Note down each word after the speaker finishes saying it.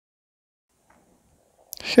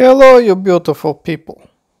Hello, you beautiful people.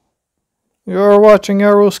 You are watching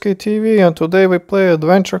Ruski TV, and today we play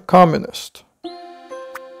Adventure Communist.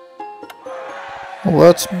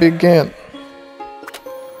 Let's begin.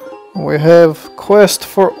 We have Quest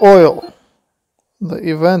for Oil. The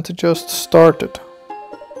event just started.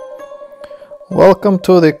 Welcome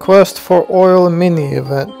to the Quest for Oil mini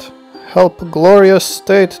event. Help glorious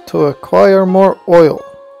state to acquire more oil.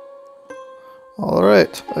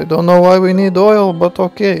 Alright, I don't know why we need oil, but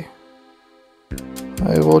okay.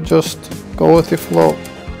 I will just go with the flow.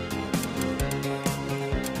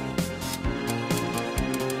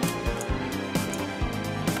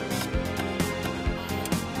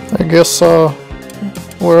 I guess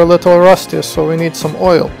we're a little rusty, so we need some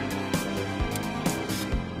oil.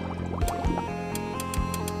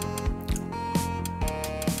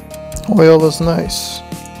 Oil is nice.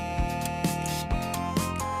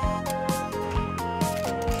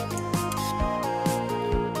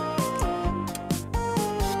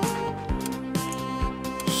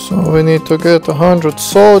 So we need to get 100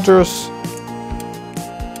 soldiers.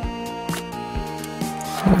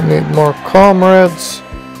 We need more comrades.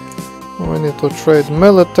 We need to trade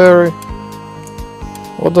military.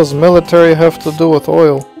 What does military have to do with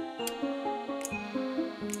oil?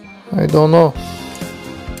 I don't know.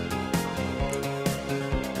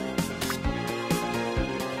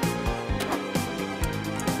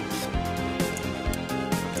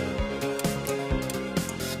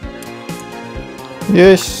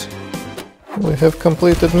 Yes, we have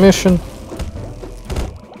completed mission.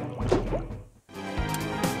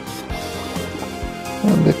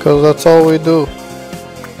 And because that's all we do.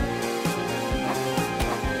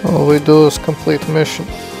 All we do is complete mission.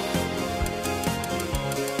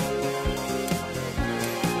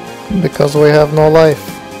 Because we have no life.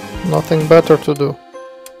 Nothing better to do.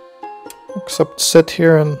 Except sit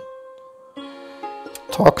here and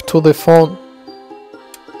talk to the phone.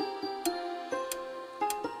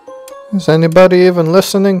 Is anybody even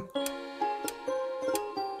listening?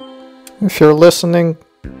 If you're listening,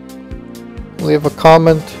 leave a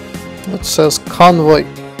comment that says convoy.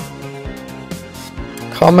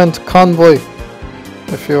 Comment convoy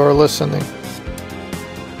if you are listening.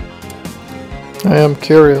 I am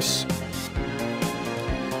curious.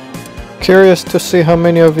 Curious to see how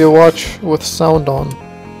many of you watch with sound on.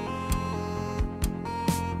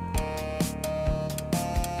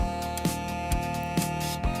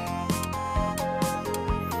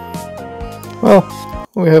 Well,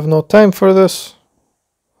 we have no time for this,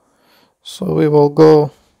 so we will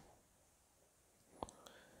go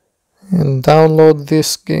and download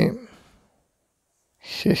this game.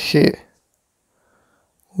 Hehe.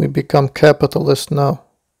 We become capitalist now.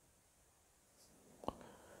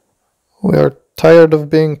 We are tired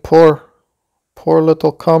of being poor, poor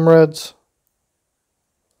little comrades.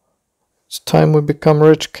 It's time we become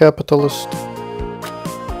rich capitalists.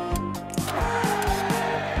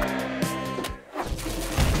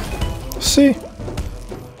 See,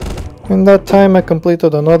 in that time I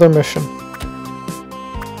completed another mission.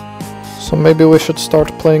 So maybe we should start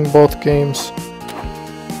playing both games.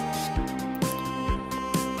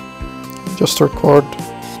 Just record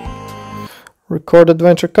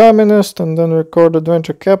Adventure Communist and then record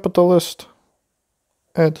Adventure Capitalist.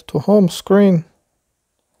 Add to home screen.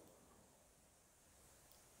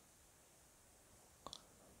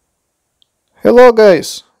 Hello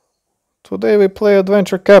guys! Today we play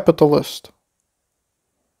Adventure Capitalist.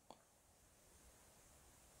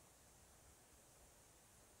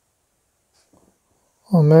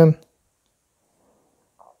 Oh man.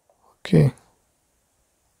 Okay.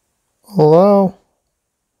 Allow.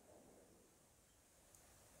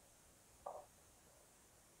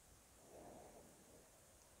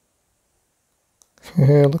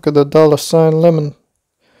 Here, look at the $ lemon.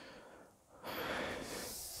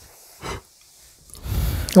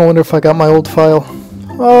 I wonder if I got my old file.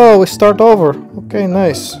 Oh, we start over. Okay,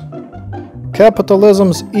 nice.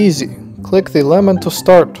 Capitalism's easy. Click the lemon to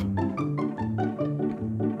start.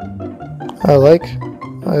 I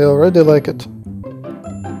already like it.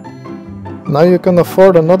 Now you can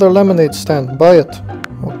afford another lemonade stand. Buy it.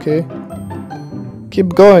 Okay.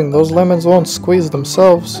 Keep going. Those lemons won't squeeze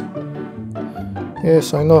themselves.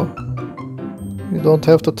 Yes, I know. You don't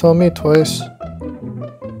have to tell me twice.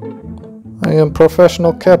 I am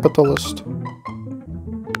professional capitalist.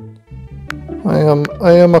 I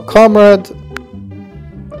am a comrade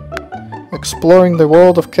exploring the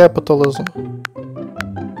world of capitalism.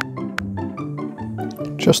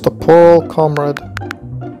 Just a poor old comrade.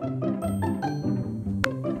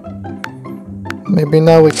 Maybe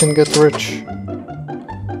now we can get rich.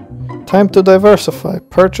 Time to diversify.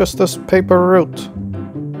 Purchase this paper route.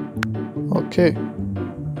 Okay.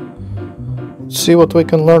 Let's see what we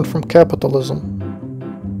can learn from capitalism.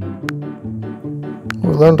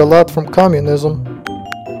 We learned a lot from communism.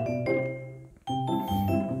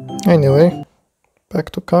 Anyway, back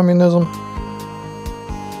to communism.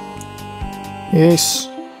 Yes,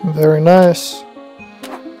 very nice.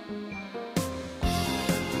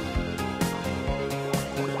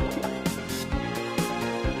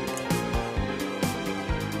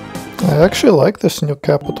 I actually like this new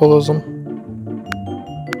capitalism.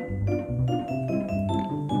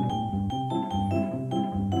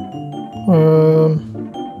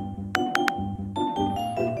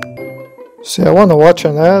 See, I want to watch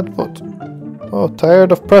an ad, but... Oh,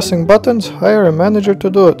 tired of pressing buttons? Hire a manager to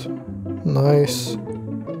do it. Nice.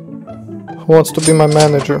 Who wants to be my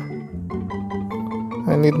manager?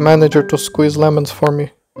 I need manager to squeeze lemons for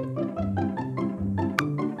me.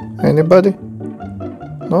 Anybody?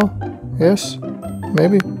 No? Yes?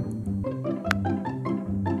 Maybe?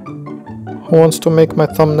 Who wants to make my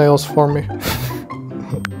thumbnails for me?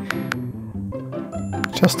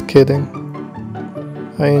 Just kidding.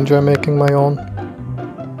 I enjoy making my own.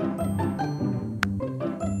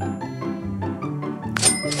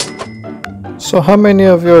 So how many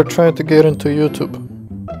of you are trying to get into YouTube?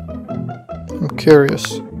 I'm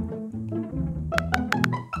curious.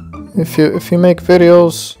 If you make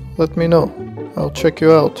videos, let me know. I'll check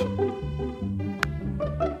you out.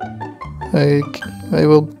 I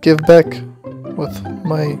will give back with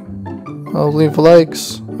my... I'll leave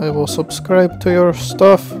likes. I will subscribe to your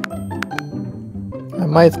stuff. I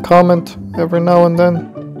might comment every now and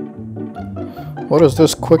then. What is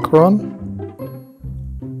this quick run?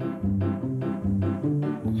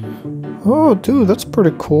 Oh, dude, that's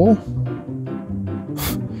pretty cool.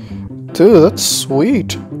 Dude, that's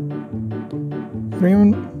sweet.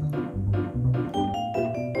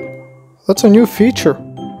 That's a new feature.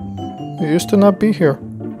 It used to not be here.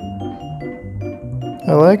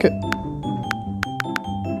 I like it.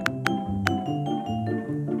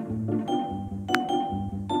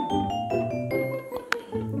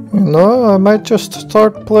 You know, I might just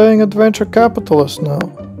start playing Adventure Capitalist now.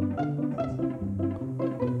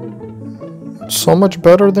 It's so much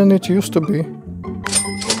better than it used to be.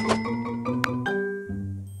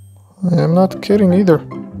 I'm not kidding either.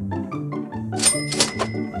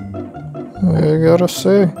 I gotta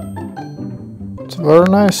say, it's very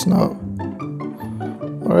nice now.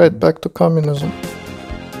 Alright, back to communism.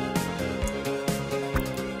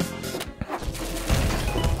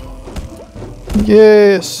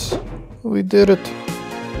 Yes, we did it.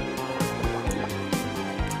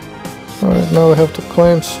 Alright, now we have to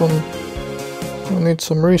claim some... We need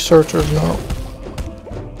some researchers now.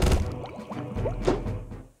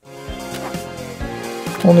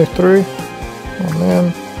 Only 3? Oh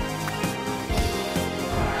man.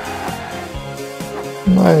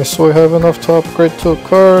 Nice, we have enough to upgrade 2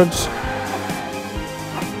 cards.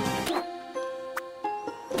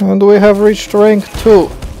 And we have reached rank 2.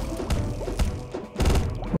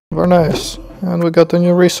 Very nice. And we got a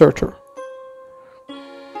new researcher.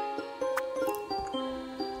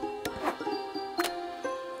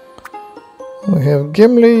 We have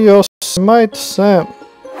Gimli, Yosemite, Sam.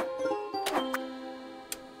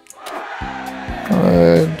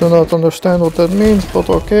 I do not understand what that means, but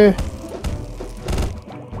okay.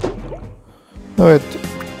 Wait.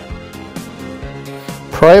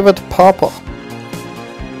 Private Papa.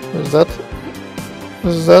 Is that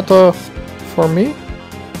for me?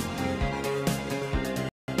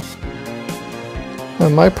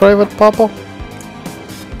 Am I Private Papa?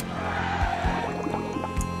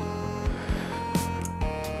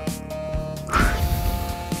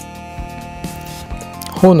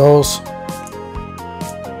 Who knows?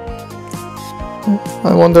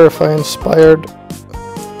 I wonder if I inspired...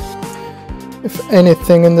 If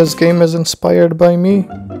anything in this game is inspired by me.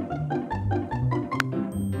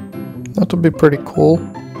 That would be pretty cool.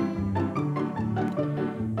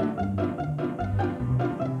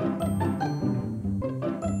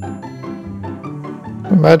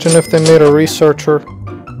 Imagine if they made a researcher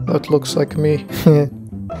that looks like me.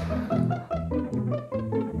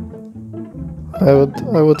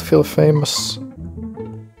 I would feel famous.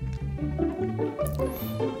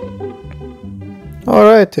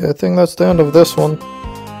 Alright, I think that's the end of this one.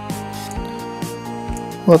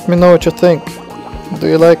 Let me know what you think. Do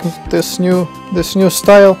you like this new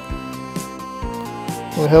style?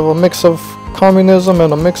 We have a mix of communism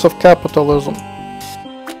and a mix of capitalism.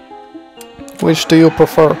 Which do you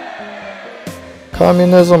prefer?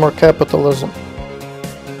 Communism or capitalism?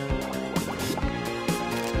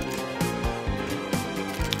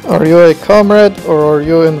 Are you a comrade or are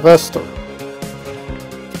you an investor?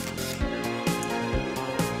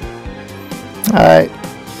 Alright.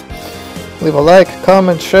 Leave a like,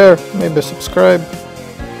 comment, share, maybe subscribe.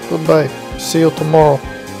 Goodbye. See you tomorrow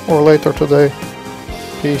or later today.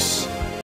 Peace.